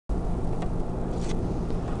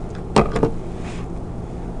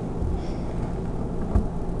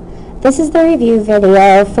This is the review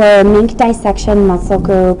video for Mink dissection muscle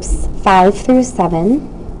groups 5 through 7.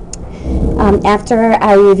 After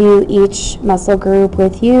I review each muscle group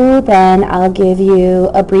with you, then I'll give you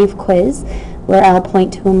a brief quiz where I'll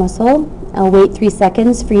point to a muscle. I'll wait 3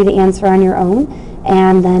 seconds for you to answer on your own,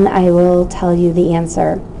 and then I will tell you the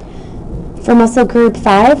answer. For muscle group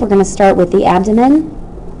 5, we're going to start with the abdomen.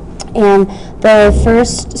 And the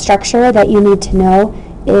first structure that you need to know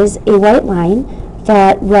is a white line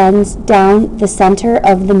that runs down the center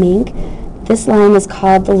of the mink. This line is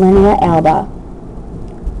called the linea alba.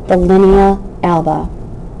 The linea alba.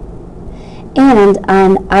 And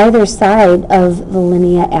on either side of the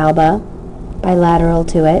linea alba, bilateral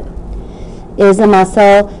to it, is a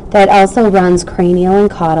muscle that also runs cranial and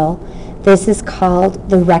caudal. This is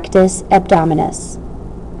called the rectus abdominis.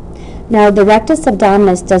 Now, the rectus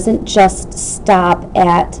abdominis doesn't just stop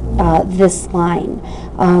at this line.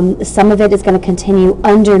 Some of it is going to continue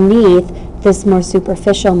underneath this more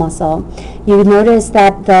superficial muscle. You notice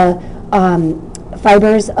that the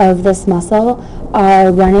fibers of this muscle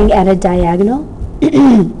are running at a diagonal.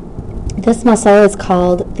 This muscle is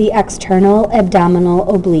called the external abdominal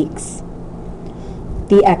obliques.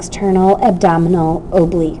 The external abdominal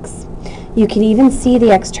obliques. You can even see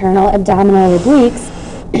the external abdominal obliques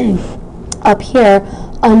up here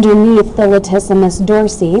underneath the latissimus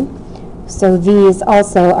dorsi. So these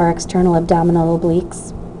also are external abdominal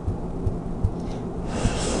obliques.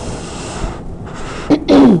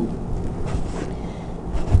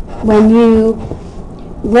 When you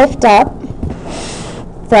lift up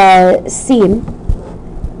the seam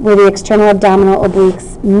where the external abdominal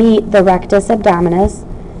obliques meet the rectus abdominis,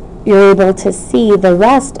 you're able to see the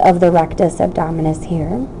rest of the rectus abdominis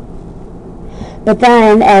here. But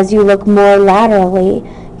then, as you look more laterally,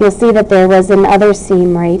 you'll see that there was another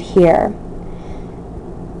seam right here.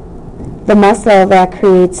 The muscle that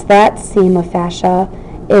creates that seam of fascia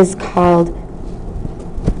is called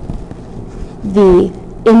the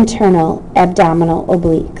internal abdominal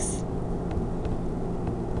obliques.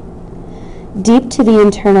 Deep to the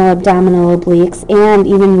internal abdominal obliques, and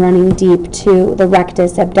even running deep to the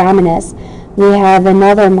rectus abdominis, we have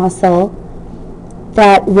another muscle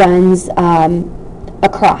that runs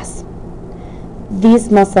across. This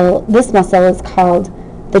muscle is called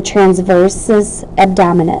the transversus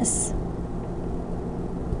abdominis.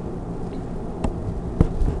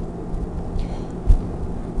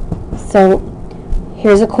 So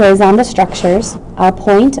here's a quiz on the structures. I'll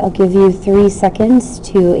point, I'll give you 3 seconds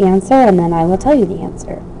to answer, and then I will tell you the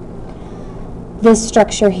answer. This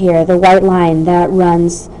structure here, the white line that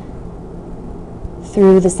runs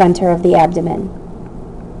through the center of the abdomen.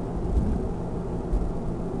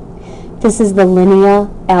 This is the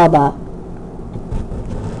linea alba.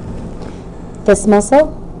 This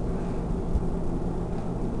muscle,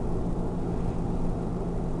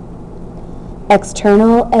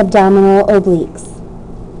 external abdominal obliques.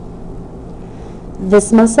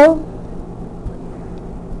 This muscle,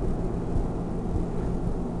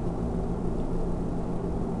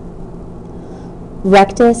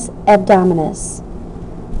 rectus abdominis.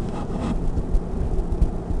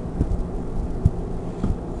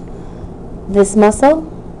 This muscle,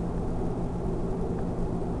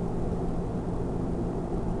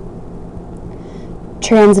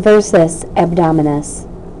 transversus abdominis.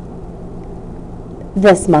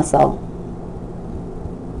 This muscle,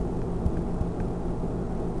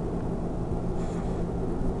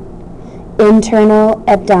 internal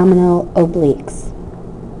abdominal obliques.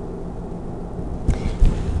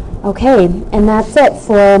 Okay, and that's it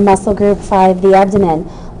for muscle group 5, the abdomen.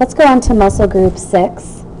 Let's go on to muscle group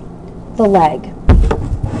 6. The leg.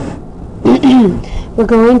 We're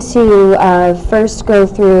going to first go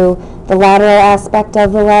through the lateral aspect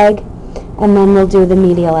of the leg, and then we'll do the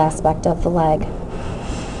medial aspect of the leg.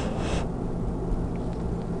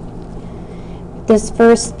 This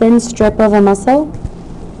first thin strip of a muscle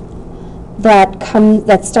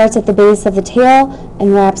that starts at the base of the tail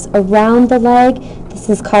and wraps around the leg, this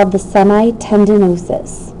is called the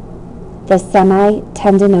semitendinosus. The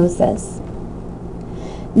semitendinosus.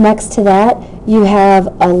 Next to that, you have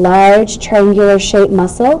a large triangular shaped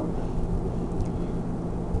muscle.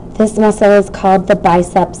 This muscle is called the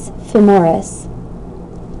biceps femoris.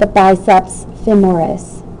 The biceps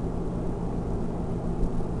femoris.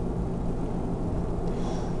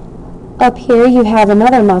 Up here you have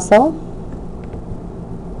another muscle.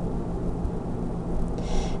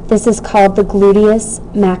 This is called the gluteus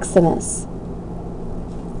maximus.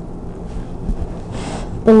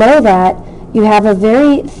 Below that, you have a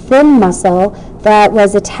very thin muscle that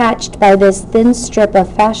was attached by this thin strip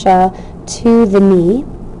of fascia to the knee.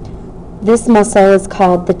 This muscle is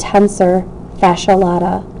called the tensor fascia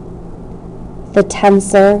lata. The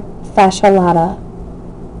tensor fascia lata.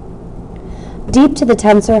 Deep to the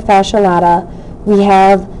tensor fascia lata, we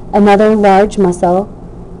have another large muscle.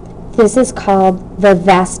 This is called the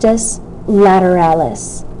vastus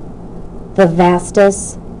lateralis. The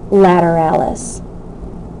vastus lateralis.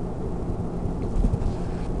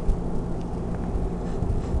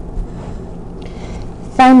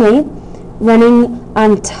 Finally, running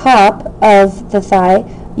on top of the thigh,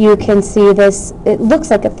 you can see this. It looks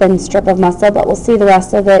like a thin strip of muscle, but we'll see the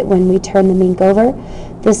rest of it when we turn the mink over.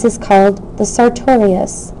 This is called the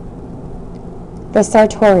sartorius. The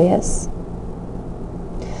sartorius.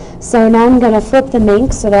 So now I'm going to flip the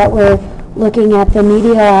mink so that we're looking at the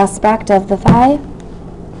medial aspect of the thigh.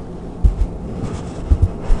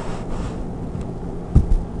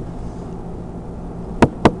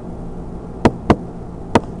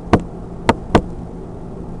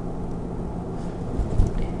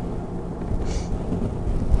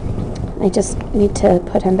 I just need to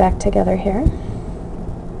put him back together here.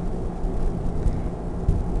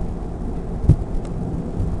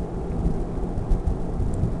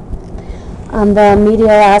 On the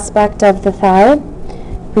medial aspect of the thigh,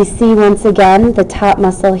 we see once again the top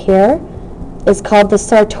muscle here is called the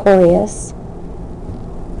sartorius.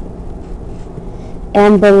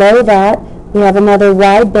 And below that, we have another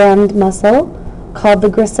wide band muscle called the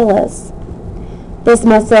gracilis. This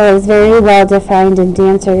muscle is very well defined in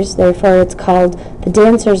dancers, therefore it's called the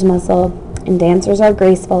dancer's muscle, and dancers are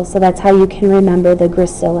graceful, so that's how you can remember the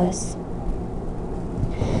gracilis.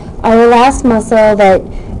 Our last muscle that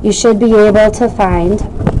you should be able to find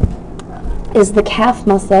is the calf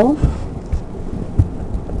muscle,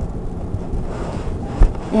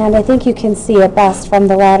 and I think you can see it best from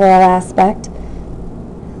the lateral aspect.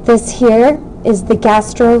 This here is the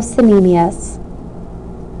gastrocnemius.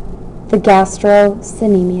 The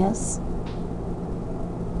gastrocnemius.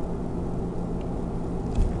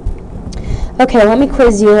 Okay, let me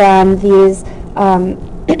quiz you on these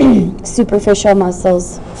superficial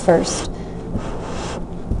muscles first.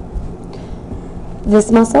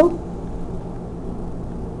 This muscle,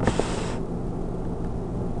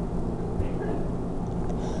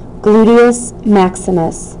 gluteus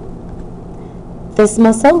maximus. This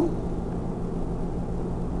muscle,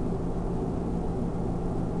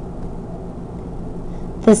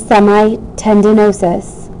 the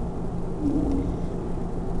semitendinosus.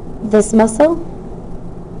 This muscle,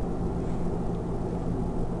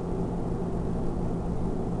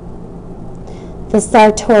 the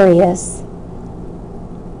sartorius.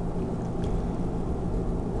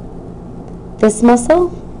 This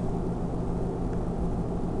muscle,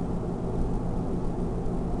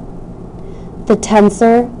 the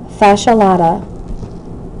tensor fascia lata.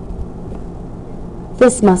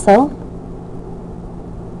 This muscle,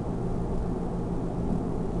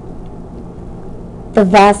 the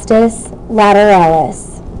vastus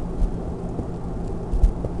lateralis.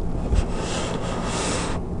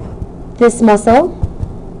 This muscle,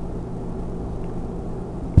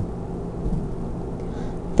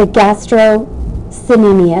 the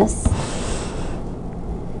gastrocnemius.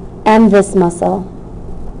 And this muscle,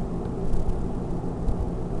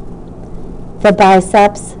 the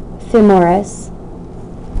biceps femoris.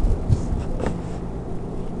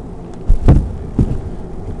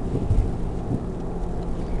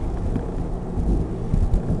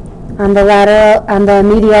 On the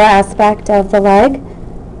medial aspect of the leg,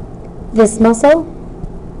 this muscle,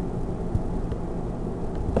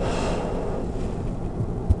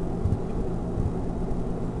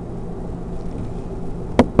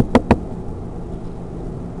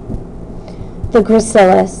 the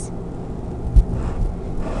gracilis.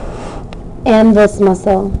 And this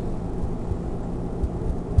muscle,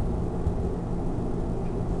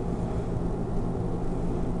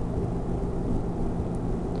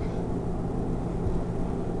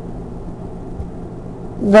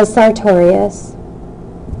 the sartorius.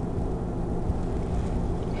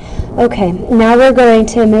 Okay, now we're going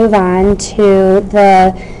to move on to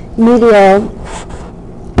the medial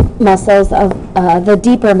muscles of the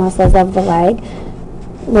deeper muscles of the leg,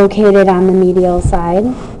 located on the medial side.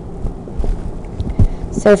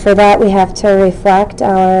 So for that, we have to reflect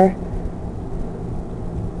our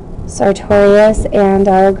sartorius and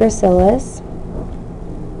our gracilis.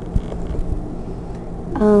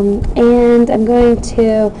 And I'm going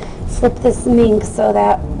to flip this mink so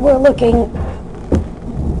that we're looking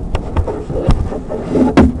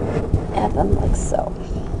at them like so.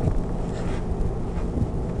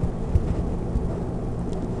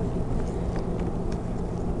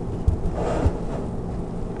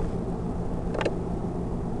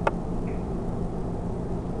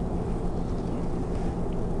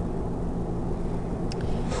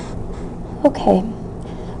 Okay.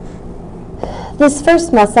 This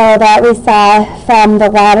first muscle that we saw from the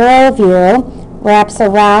lateral view wraps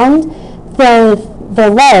around the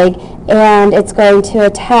leg, and it's going to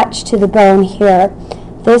attach to the bone here.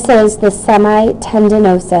 This is the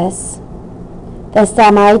semitendinosus. The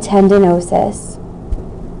semitendinosus.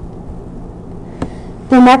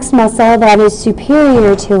 The next muscle that is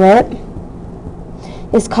superior to it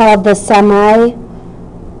is called the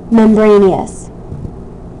semimembranosus.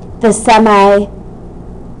 The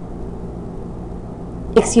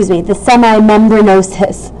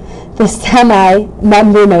semimembranosus. The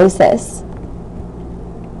semimembranosus.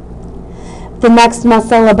 The next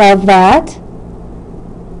muscle above that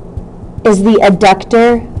is the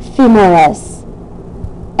adductor femoris.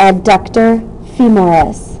 Adductor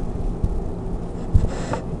femoris.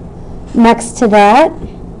 Next to that,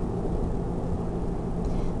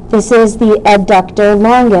 this is the adductor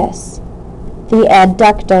longus. The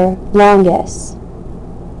adductor longus.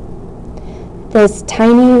 This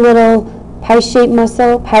tiny little pie-shaped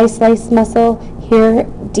muscle, pie-sliced muscle here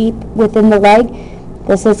deep within the leg,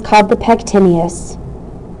 this is called the pectineus.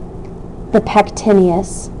 The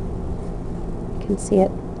pectineus. You can see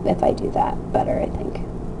it if I do that better, I think.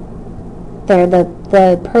 There,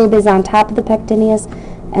 the probe is on top of the pectineus,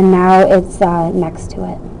 and now it's next to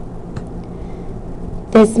it.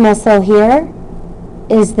 This muscle here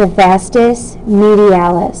is the vastus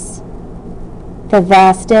medialis. The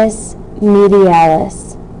vastus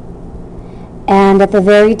medialis. And at the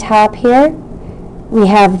very top here, we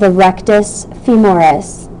have the rectus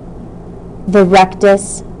femoris. The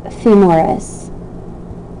rectus femoris.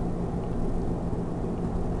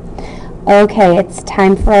 Okay, it's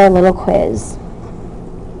time for our little quiz.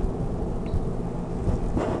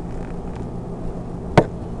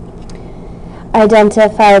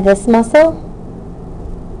 Identify this muscle.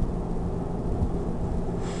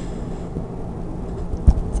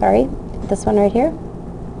 Sorry, this one right here.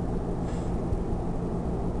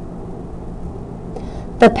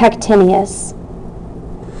 The pectineus.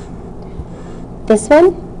 This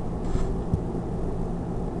one.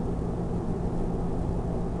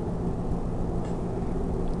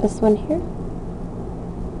 This one here.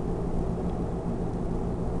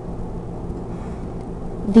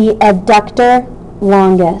 The adductor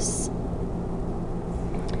longus.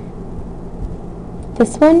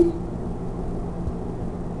 This one.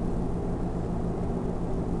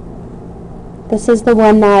 This is the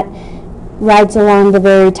one that rides along the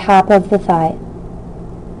very top of the thigh.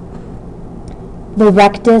 The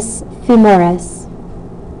rectus femoris.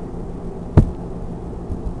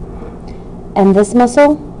 And this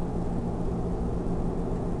muscle,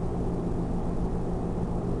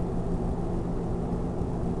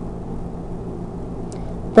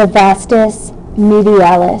 the vastus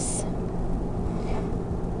medialis.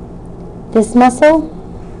 This muscle,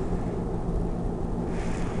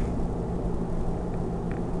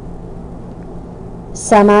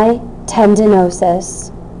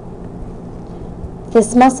 semitendinosus.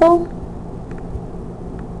 This muscle,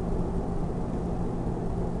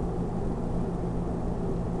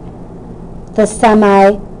 the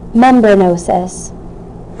semimembranosus.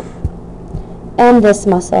 And this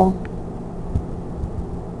muscle,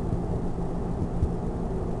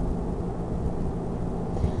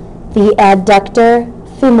 the adductor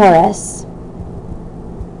femoris.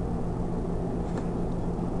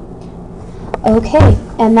 Okay,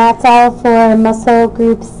 and that's all for muscle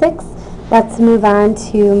group 6. Let's move on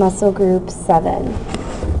to muscle group 7.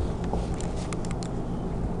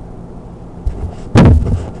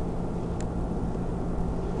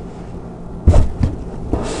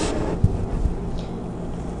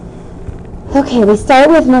 Okay, we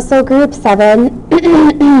start with muscle group 7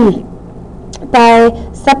 by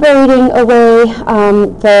separating away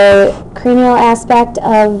the cranial aspect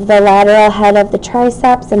of the lateral head of the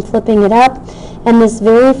triceps and flipping it up. And this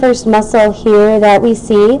very first muscle here that we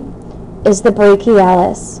see is the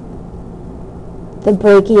brachialis. The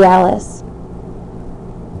brachialis.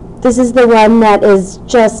 This is the one that is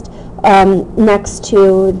just next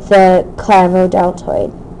to the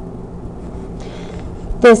clavodeltoid.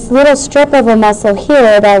 This little strip of a muscle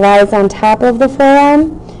here that lies on top of the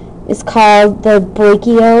forearm is called the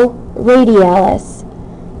brachioradialis.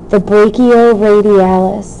 The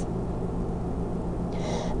brachioradialis.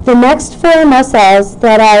 The next 4 muscles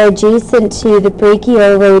that are adjacent to the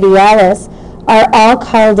brachioradialis are all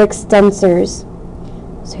called extensors.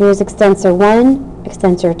 So here's extensor 1,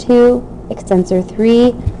 extensor 2, extensor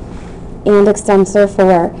 3, and extensor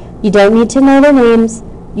 4. You don't need to know their names.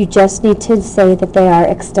 You just need to say that they are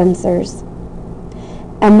extensors.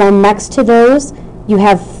 And then next to those, you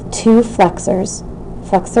have 2 flexors.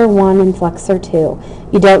 flexor 1 and flexor 2.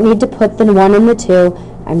 You don't need to put the 1 and the 2.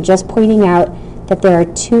 I'm just pointing out that there are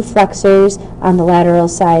 2 flexors on the lateral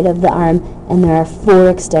side of the arm, and there are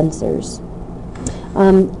 4 extensors.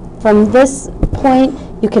 From this point,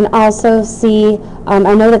 you can also see,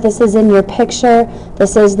 I know that this is in your picture,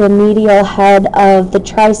 this is the medial head of the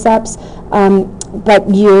triceps,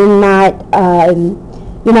 but you're not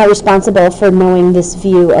responsible for knowing this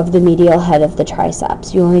view of the medial head of the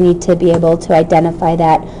triceps. You only need to be able to identify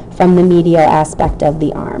that from the medial aspect of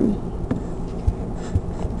the arm.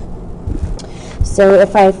 So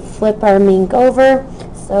if I flip our Mink over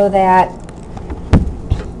so that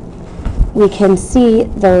we can see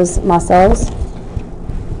those muscles,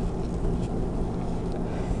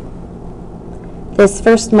 this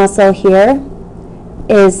first muscle here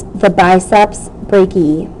is the biceps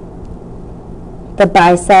brachii. The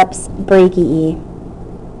biceps brachii.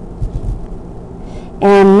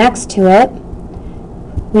 And next to it,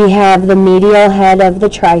 we have the medial head of the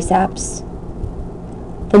triceps.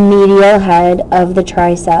 The medial head of the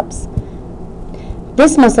triceps.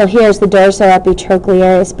 This muscle here is the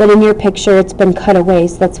dorsoepitrochlearis, but in your picture it's been cut away,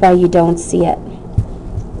 so that's why you don't see it.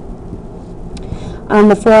 On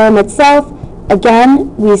the forearm itself,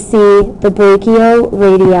 again, we see the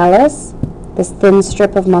brachioradialis, this thin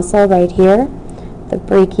strip of muscle right here, the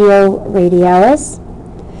brachioradialis.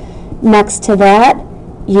 Next to that,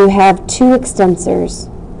 you have 2 extensors.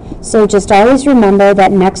 So just always remember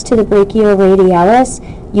that next to the brachioradialis,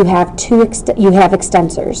 you have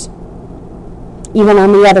extensors. Even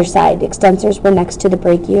on the other side, extensors were next to the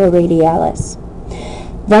brachioradialis.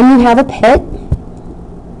 Then you have a pit,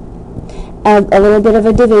 a little bit of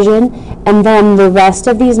a division, and then the rest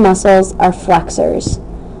of these muscles are flexors.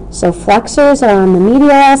 So flexors are on the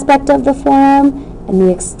medial aspect of the forearm, and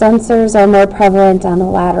the extensors are more prevalent on the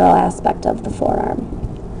lateral aspect of the forearm.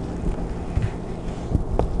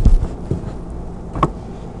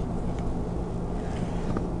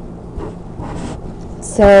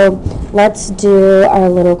 So let's do our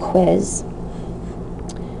little quiz.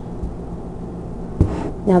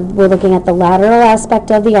 Now we're looking at the lateral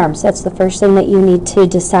aspect of the arm, so that's the first thing that you need to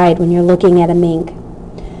decide when you're looking at a Mink.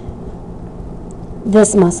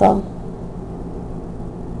 This muscle,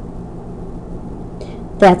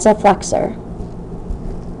 that's a flexor.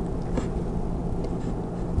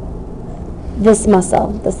 This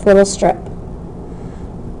muscle, this little strip,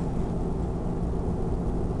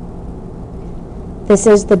 this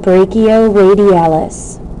is the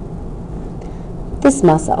brachioradialis. This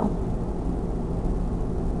muscle,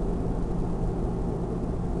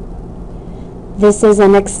 this is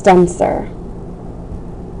an extensor.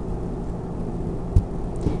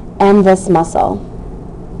 And this muscle.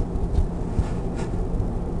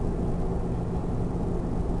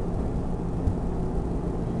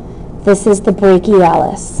 This is the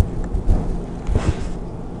brachialis.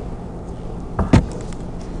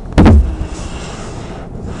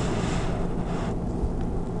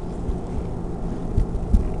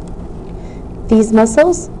 These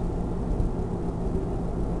muscles,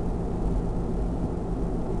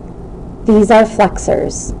 these are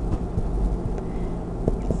flexors.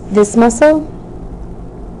 This muscle,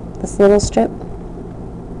 this little strip,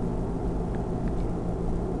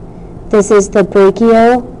 this is the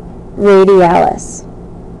brachioradialis.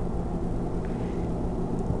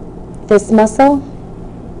 This muscle,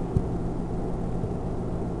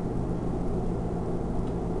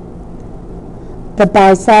 the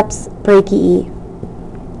biceps brachii.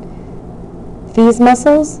 These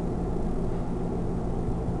muscles,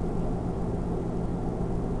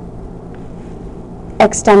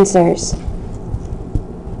 extensors,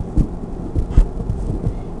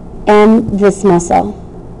 and this muscle.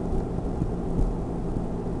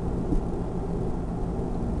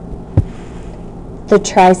 The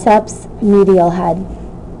triceps medial head.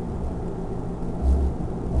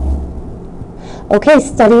 Okay,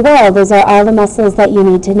 study well. Those are all the muscles that you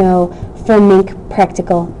need to know for Mink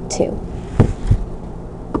Practical 2.